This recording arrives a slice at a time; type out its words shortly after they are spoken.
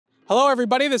Hello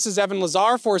everybody, this is Evan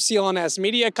Lazar for CLNS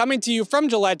Media coming to you from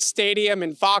Gillette Stadium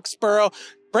in Foxborough,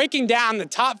 breaking down the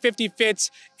top 50 fits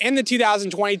in the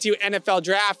 2022 NFL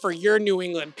Draft for your New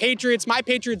England Patriots. My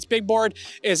Patriots big board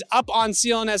is up on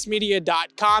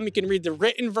clnsmedia.com. You can read the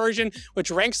written version,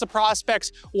 which ranks the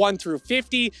prospects 1 through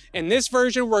 50. In this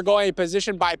version, we're going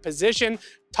position by position.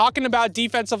 Talking about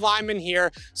defensive linemen here,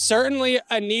 certainly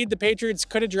a need the Patriots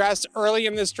could address early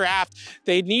in this draft.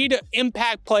 They need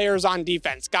impact players on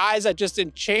defense, guys that just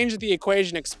change the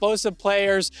equation, explosive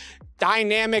players,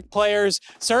 dynamic players,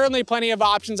 certainly plenty of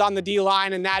options on the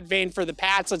D-line in that vein for the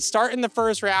Pats. Let's start in the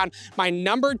first round. My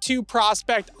number 2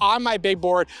 prospect on my big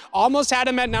board, almost had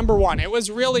him at number 1. It was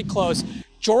really close.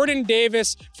 Jordan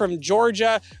Davis from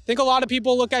Georgia. I think a lot of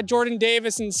people look at Jordan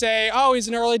Davis and say, oh, he's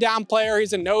an early down player,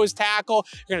 he's a nose tackle,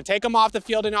 you're gonna take him off the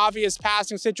field in obvious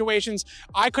passing situations.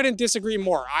 I couldn't disagree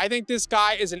more. I think this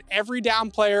guy is an every down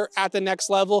player at the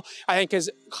next level. I think his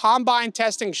combine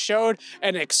testing showed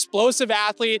an explosive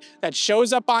athlete that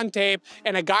shows up on tape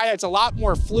and a guy that's a lot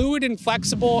more fluid and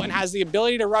flexible and has the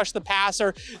ability to rush the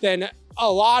passer than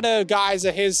a lot of guys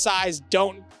of his size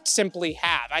don't simply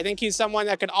have. I think he's someone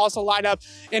that could also line up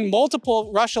in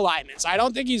multiple rush alignments. I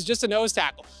don't think he's just a nose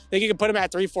tackle. I think you can put him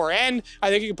at 3-4 end. I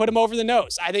think you can put him over the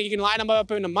nose. I think you can line him up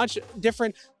in a much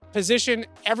different position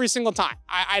every single time.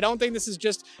 I don't think this is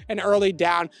just an early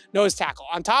down nose tackle.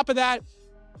 On top of that,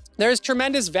 there's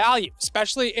tremendous value,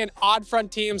 especially in odd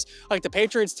front teams like the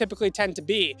Patriots typically tend to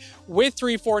be, with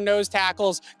 3-4 nose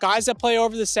tackles, guys that play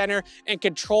over the center and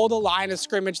control the line of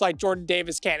scrimmage like Jordan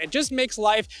Davis can. It just makes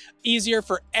life easier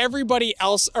for everybody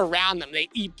else around them. They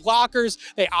eat blockers,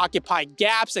 they occupy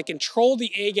gaps, they control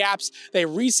the A-gaps, they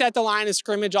reset the line of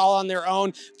scrimmage all on their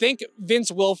own. Think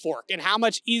Vince Wilfork and how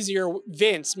much easier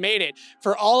Vince made it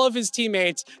for all of his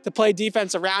teammates to play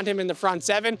defense around him in the front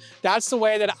seven. That's the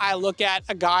way that I look at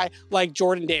a guy like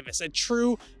Jordan Davis, a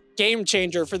true game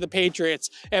changer for the Patriots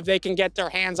if they can get their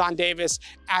hands on Davis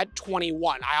at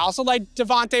 21. I also like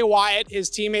Devontae Wyatt, his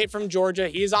teammate from Georgia.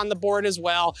 He's on the board as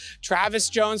well. Travis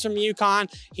Jones from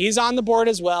UConn, he's on the board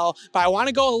as well. But I want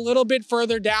to go a little bit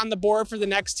further down the board for the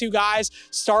next 2 guys,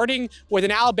 starting with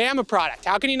an Alabama product.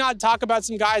 How can you not talk about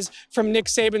some guys from Nick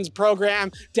Saban's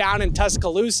program down in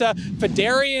Tuscaloosa?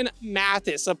 Phidarian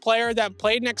Mathis, a player that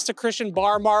played next to Christian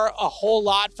Barmore a whole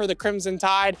lot for the Crimson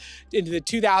Tide into the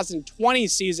 2020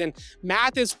 season.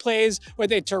 Mathis plays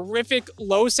with a terrific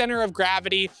low center of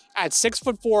gravity at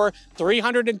 6'4",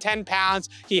 310 pounds.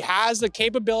 He has the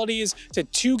capabilities to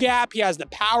 2-gap. He has the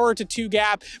power to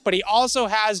 2-gap, but he also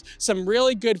has some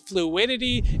really good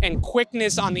fluidity and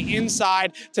quickness on the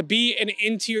inside to be an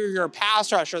interior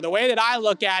pass rusher. The way that I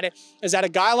look at it is that a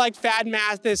guy like Fad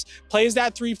Mathis plays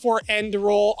that 3-4 end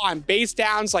role on base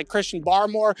downs like Christian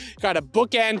Barmore. Got a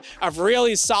bookend of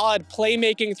really solid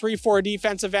playmaking 3-4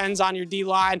 defensive ends on your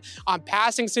D-line. On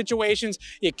passing situations,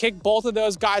 you kick both of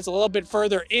those guys a little bit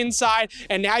further inside,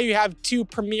 and now you have 2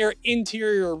 premier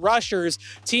interior rushers,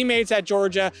 teammates at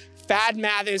Georgia, Fad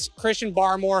Mathis, Christian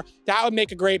Barmore. That would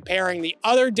make a great pairing. The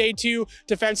other day 2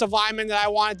 defensive lineman that I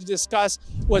wanted to discuss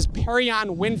was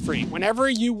Perrion Winfrey. Whenever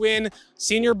you win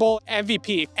Senior Bowl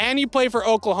MVP and you play for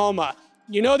Oklahoma,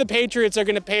 you know the Patriots are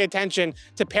going to pay attention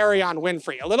to Perrion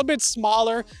Winfrey. A little bit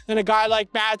smaller than a guy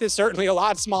like Mathis, certainly a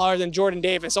lot smaller than Jordan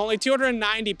Davis, only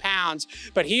 290 pounds,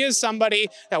 but he is somebody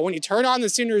that when you turn on the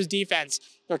Sooners defense,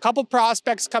 there are a couple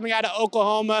prospects coming out of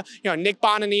Oklahoma, Nick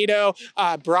Bonanito,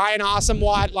 Brian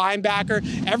Asamoah,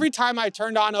 linebacker. Every time I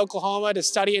turned on Oklahoma to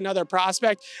study another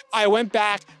prospect, I went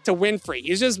back to Winfrey.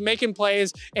 He's just making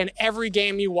plays in every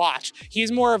game you watch.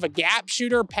 He's more of a gap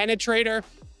shooter, penetrator,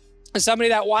 somebody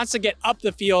that wants to get up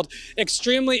the field,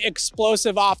 extremely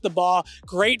explosive off the ball,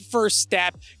 great first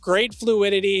step, great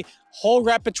fluidity, whole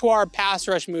repertoire of pass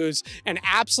rush moves, and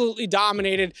absolutely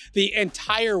dominated the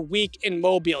entire week in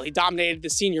Mobile. He dominated the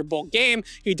Senior Bowl game.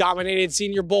 He dominated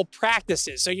Senior Bowl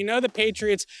practices. So you know the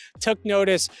Patriots took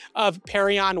notice of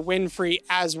Perrion Winfrey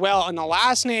as well. And the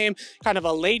last name, kind of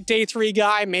a late day 3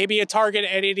 guy, maybe a target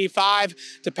at 85,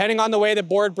 depending on the way the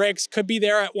board breaks, could be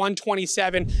there at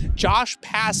 127. Josh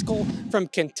Paschal from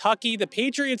Kentucky. The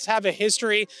Patriots have a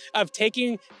history of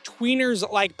taking tweeners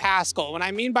like Paschal. What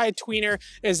I mean by a tweener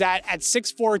is that at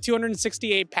 6'4",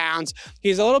 268 pounds,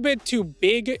 he's a little bit too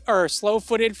big or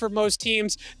slow-footed for most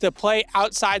teams to play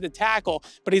outside the tackle,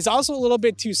 but he's also a little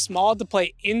bit too small to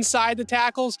play inside the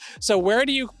tackles. So where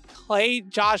do you play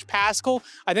Josh Paschal?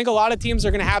 I think a lot of teams are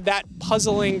going to have that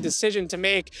puzzling decision to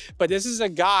make, but this is a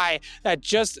guy that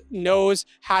just knows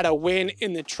how to win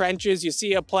in the trenches. You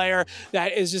see a player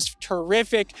that is just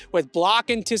terrific with block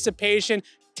anticipation,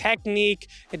 technique.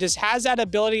 It just has that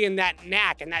ability and that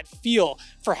knack and that feel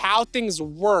for how things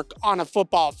work on a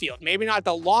football field. Maybe not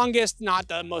the longest, not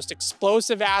the most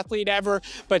explosive athlete ever,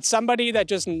 but somebody that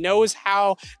just knows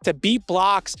how to beat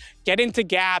blocks, get into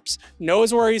gaps,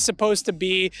 knows where he's supposed to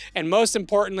be, and most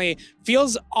importantly,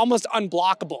 feels almost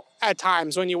unblockable at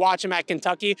times when you watch him at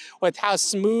Kentucky with how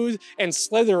smooth and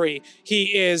slithery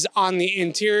he is on the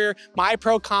interior. My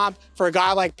pro comp for a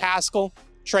guy like Paschal,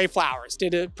 Trey Flowers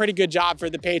did a pretty good job for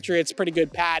the Patriots, pretty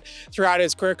good pad throughout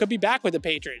his career. Could be back with the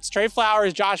Patriots. Trey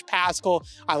Flowers, Josh Paschal,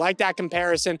 I like that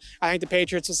comparison. I think the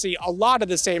Patriots will see a lot of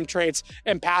the same traits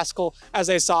in Paschal as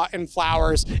they saw in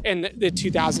Flowers in the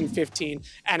 2015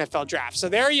 NFL Draft. So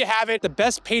there you have it, the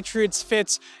best Patriots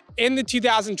fits in the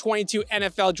 2022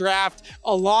 NFL Draft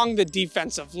along the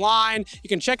defensive line. You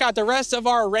can check out the rest of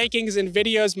our rankings and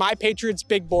videos, My Patriots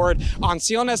Big Board, on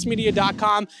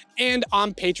CLNSmedia.com and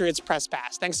on Patriots Press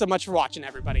Pass. Thanks so much for watching,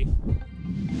 everybody.